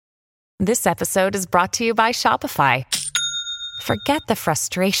This episode is brought to you by Shopify. Forget the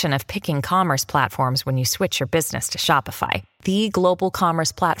frustration of picking commerce platforms when you switch your business to Shopify, the global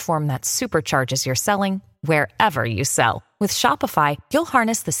commerce platform that supercharges your selling wherever you sell. With Shopify, you'll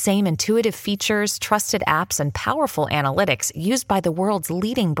harness the same intuitive features, trusted apps, and powerful analytics used by the world's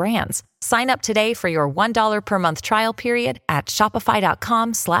leading brands. Sign up today for your $1 per month trial period at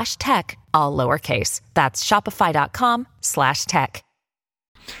shopify.com/tech, all lowercase. That's shopify.com/tech.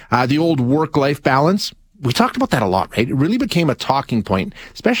 The old work-life balance, we talked about that a lot, right? It really became a talking point,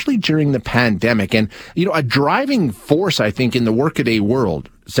 especially during the pandemic. And, a driving force, I think, in the workaday world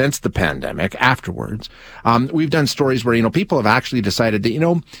since the pandemic, afterwards, we've done stories where, people have actually decided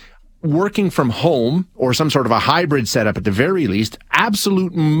that, working from home or some sort of a hybrid setup at the very least,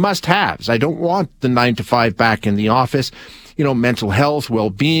 absolute must-haves. I don't want the 9 to 5 back in the office. Mental health,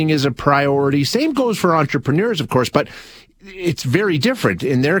 well-being is a priority. Same goes for entrepreneurs, of course, but it's very different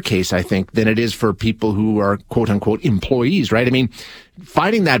in their case, I think, than it is for people who are quote unquote employees, right? I mean,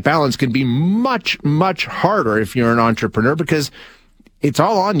 finding that balance can be much, much harder if you're an entrepreneur because it's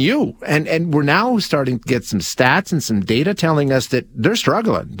all on you. And we're now starting to get some stats and some data telling us that they're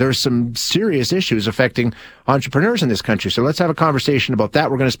struggling. There's some serious issues affecting entrepreneurs in this country. So let's have a conversation about that.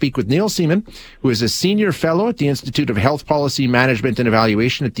 We're going to speak with Neil Seaman, who is a senior fellow at the Institute of Health Policy Management and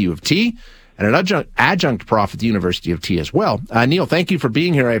Evaluation at the U of T, and an adjunct prof at the University of T as well. Neil, thank you for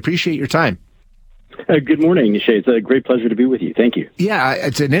being here. I appreciate your time. Good morning, Shay. It's a great pleasure to be with you. Thank you. Yeah,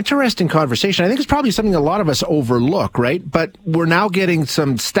 it's an interesting conversation. I think it's probably something a lot of us overlook, right? But we're now getting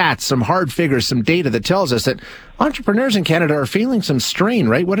some stats, some hard figures, some data that tells us that entrepreneurs in Canada are feeling some strain,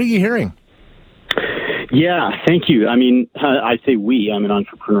 right? What are you hearing? Yeah, thank you. I mean, I say we. I'm an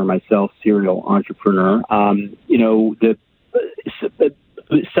entrepreneur myself, serial entrepreneur.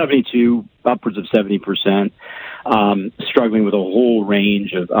 72, upwards of 70%, struggling with a whole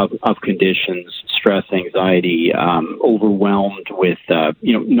range of conditions, stress, anxiety, overwhelmed with,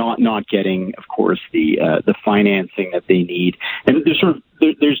 not getting, of course, the financing that they need. And there's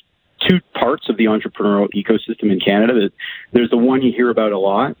two parts of the entrepreneurial ecosystem in Canada. There's the one you hear about a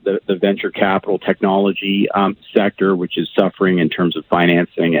lot, the venture capital technology sector, which is suffering in terms of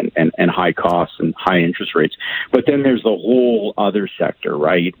financing and high costs and high interest rates. But then there's the whole other sector,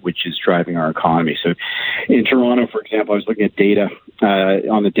 right, which is driving our economy. So in Toronto, for example, I was looking at data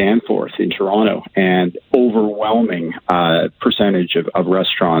on the Danforth in Toronto, and overwhelming percentage of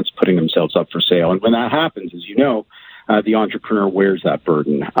restaurants putting themselves up for sale. And when that happens, as you know, the entrepreneur wears that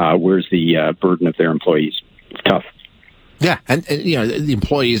burden, wears the burden of their employees. It's tough. Yeah, and the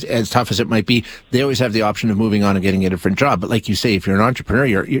employees, as tough as it might be, they always have the option of moving on and getting a different job. But like you say, if you're an entrepreneur,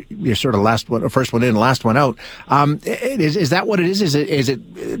 you're sort of first one in, last one out. Is that what it is? Is it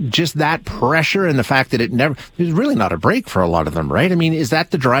just that pressure and the fact that there's really not a break for a lot of them, right? I mean, is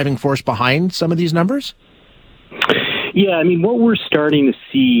that the driving force behind some of these numbers? Yeah, I mean, what we're starting to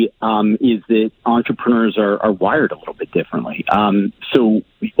see is that entrepreneurs are wired a little bit differently. A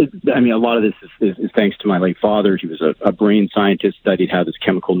lot of this is thanks to my late father. He was a brain scientist, studied how this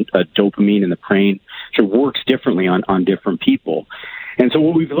chemical dopamine in the brain works differently on different people. And so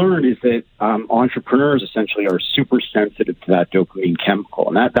what we've learned is that entrepreneurs essentially are super sensitive to that dopamine chemical,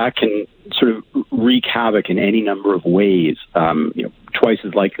 and that can sort of wreak havoc in any number of ways. Twice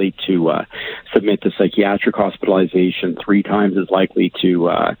as likely to submit to psychiatric hospitalization, 3 times as likely to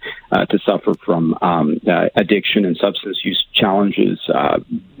suffer from addiction and substance use challenges,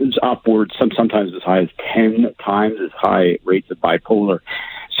 upwards, sometimes as high as 10 times as high rates of bipolar.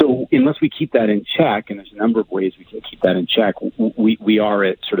 So unless we keep that in check, and there's a number of ways we can keep that in check, we are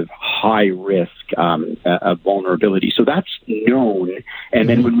at sort of high risk of vulnerability. So that's known. And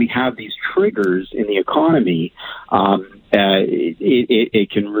then when we have these triggers in the economy, it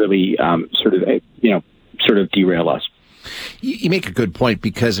can really sort of derail us. You make a good point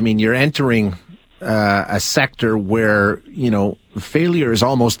because, I mean, you're entering a sector where, failure is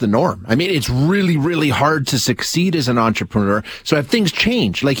almost the norm. I mean, it's really, really hard to succeed as an entrepreneur. So have things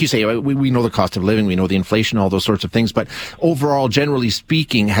changed? Like you say, we know the cost of living, we know the inflation, all those sorts of things. But overall, generally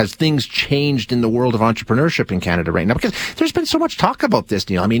speaking, has things changed in the world of entrepreneurship in Canada right now? Because there's been so much talk about this,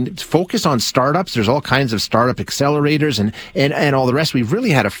 Neil. I mean, it's focus on startups. There's all kinds of startup accelerators and all the rest. We've really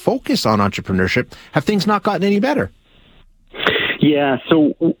had a focus on entrepreneurship. Have things not gotten any better? Yeah,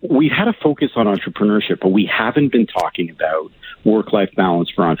 so we've had a focus on entrepreneurship, but we haven't been talking about work-life balance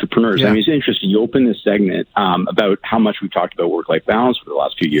for entrepreneurs. Yeah. I mean, it's interesting. You open this segment about how much we've talked about work-life balance for the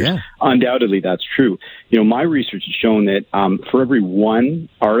last few years. Yeah. Undoubtedly, that's true. My research has shown that for every one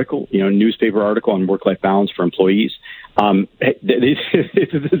article, newspaper article on work-life balance for employees,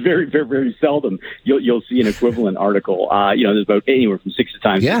 it's very, very, very seldom you'll see an equivalent article. There's about anywhere from 6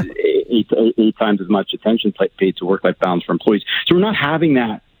 times eight times as much attention paid to work-life balance for employees. So we're not having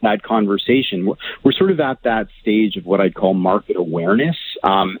that conversation. We're sort of at that stage of what I'd call market awareness.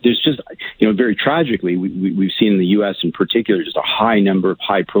 There's just, very tragically, we've seen in the U.S. in particular just a high number of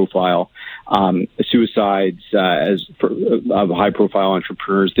high-profile suicides of high-profile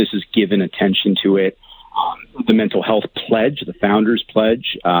entrepreneurs. This has given attention to it. The Mental Health Pledge, the Founders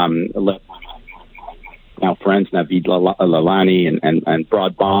Pledge, led by now friends Naveed Lalani and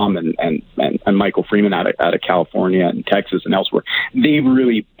Brad Baum and Michael Freeman out of California and Texas and elsewhere. They've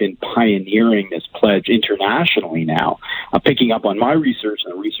really been pioneering this pledge internationally now, picking up on my research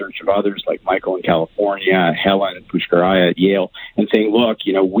and the research of others like Michael in California, Helen Pushkaraya at Yale, and saying, look,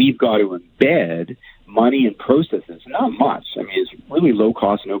 we've got to embed money and processes, not much. I mean, it's really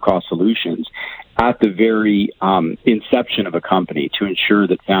low-cost, no-cost solutions at the very inception of a company to ensure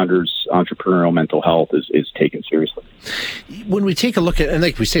that founders' entrepreneurial mental health is taken seriously. When we take a look at, and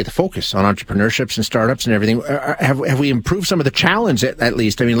like we say, the focus on entrepreneurships and startups and everything, have we improved some of the challenge at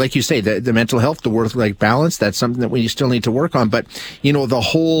least? I mean, like you say, the mental health, the work-life balance, that's something that we still need to work on. But, the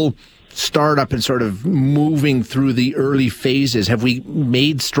whole startup and sort of moving through the early phases, have we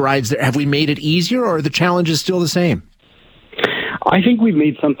made strides there? Have we made it easier, or are the challenges still the same? I think we've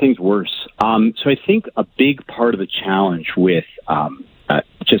made some things worse. So I think a big part of the challenge with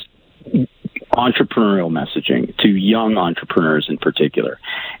just entrepreneurial messaging to young entrepreneurs in particular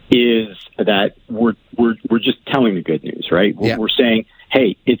is that we're just telling the good news, right? Yeah. We're saying,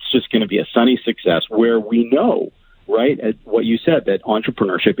 hey, it's just going to be a sunny success, where we know, right, at what you said, that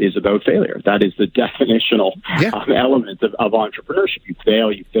entrepreneurship is about failure. That is the definitional element of entrepreneurship. You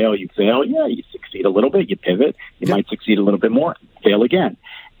fail, you fail, you fail. Yeah, you succeed a little bit, you pivot, you might succeed a little bit more, fail again.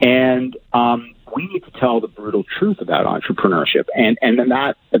 And we need to tell the brutal truth about entrepreneurship, and then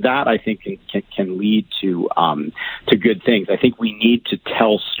that I think can lead to good things. I think we need to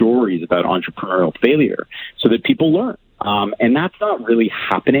tell stories about entrepreneurial failure so that people learn, and that's not really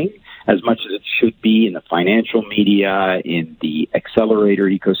happening as much as it should be in the financial media, in the accelerator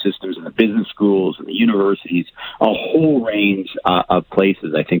ecosystems, in the business schools, in the universities, a whole range of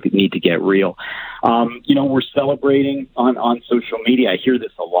places I think that need to get real. We're celebrating on social media. I hear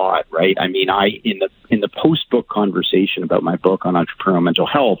this a lot, right? I mean, in the post-book conversation about my book on entrepreneurial mental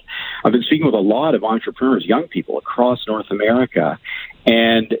health, I've been speaking with a lot of entrepreneurs, young people across North America,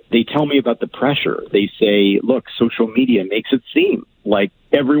 and they tell me about the pressure. They say, look, social media makes it seem like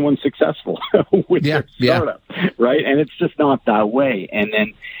everyone's successful with their startup, right? And it's just not that way. And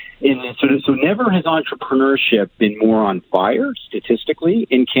then, so never has entrepreneurship been more on fire statistically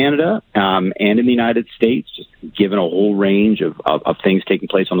in Canada and in the United States, just given a whole range of things taking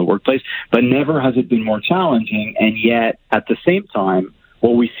place on the workplace. But never has it been more challenging. And yet, at the same time,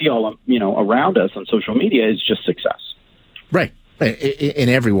 what we see all around us on social media is just success. Right. In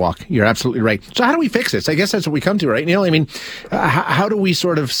every walk. You're absolutely right. So how do we fix this? I guess that's what we come to, right, Neil? I mean, how do we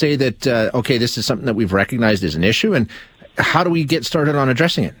sort of say that, okay, this is something that we've recognized as an issue, and how do we get started on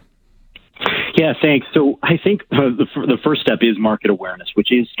addressing it? Yeah, thanks. So I think the first step is market awareness,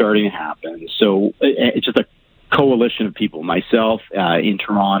 which is starting to happen. So it's just a coalition of people, myself in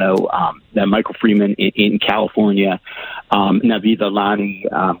Toronto, Michael Freeman in California, Naveed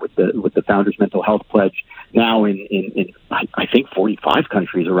Lalani with the Founders Mental Health Pledge, now in I think 45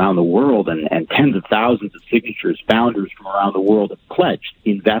 countries around the world, and tens of thousands of signatures. Founders from around the world have pledged,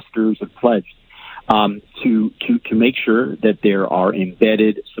 investors have pledged to make sure that there are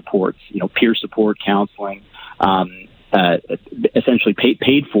embedded supports, peer support, counseling, essentially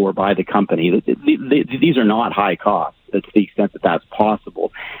paid for by the company. These are not high costs to the extent that that's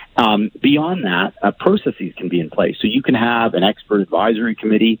possible. Beyond that, processes can be in place. So you can have an expert advisory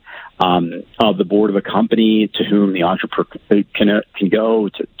committee of the board of a company to whom the entrepreneur can go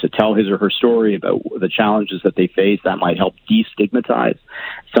to tell his or her story about the challenges that they face. That might help destigmatize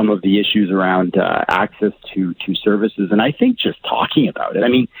some of the issues around access to services. And I think just talking about it, I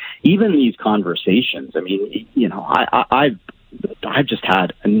mean, even these conversations, I mean, I've just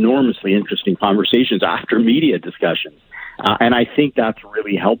had enormously interesting conversations after media discussions. And I think that's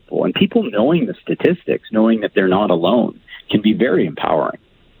really helpful. And people knowing the statistics, knowing that they're not alone, can be very empowering.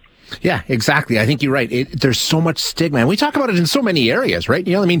 Yeah, exactly. I think you're right. There's so much stigma, and we talk about it in so many areas, right?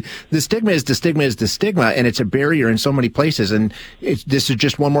 I mean, the stigma is the stigma, and it's a barrier in so many places. And this is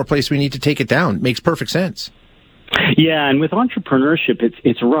just one more place we need to take it down. It makes perfect sense. Yeah, and with entrepreneurship,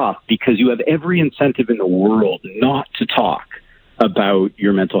 it's rough because you have every incentive in the world not to talk about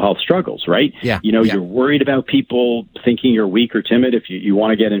your mental health struggles, right? Yeah. You're worried about people thinking you're weak or timid. If you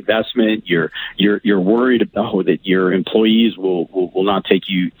want to get investment, you're worried that your employees will not take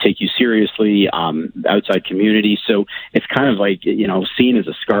you seriously, outside community. So it's kind of like, seen as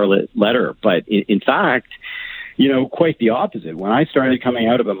a scarlet letter. But in fact, quite the opposite. When I started coming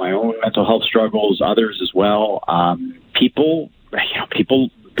out about my own mental health struggles, others as well, people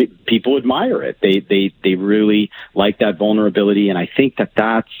admire it. They really like that vulnerability, and I think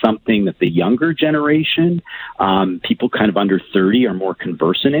that's something that the younger generation, people kind of under 30, are more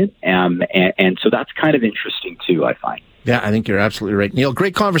conversant in, and so that's kind of interesting too, I find. Yeah, I think you're absolutely right, Neil.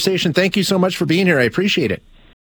 Great conversation. Thank you so much for being here. I appreciate it.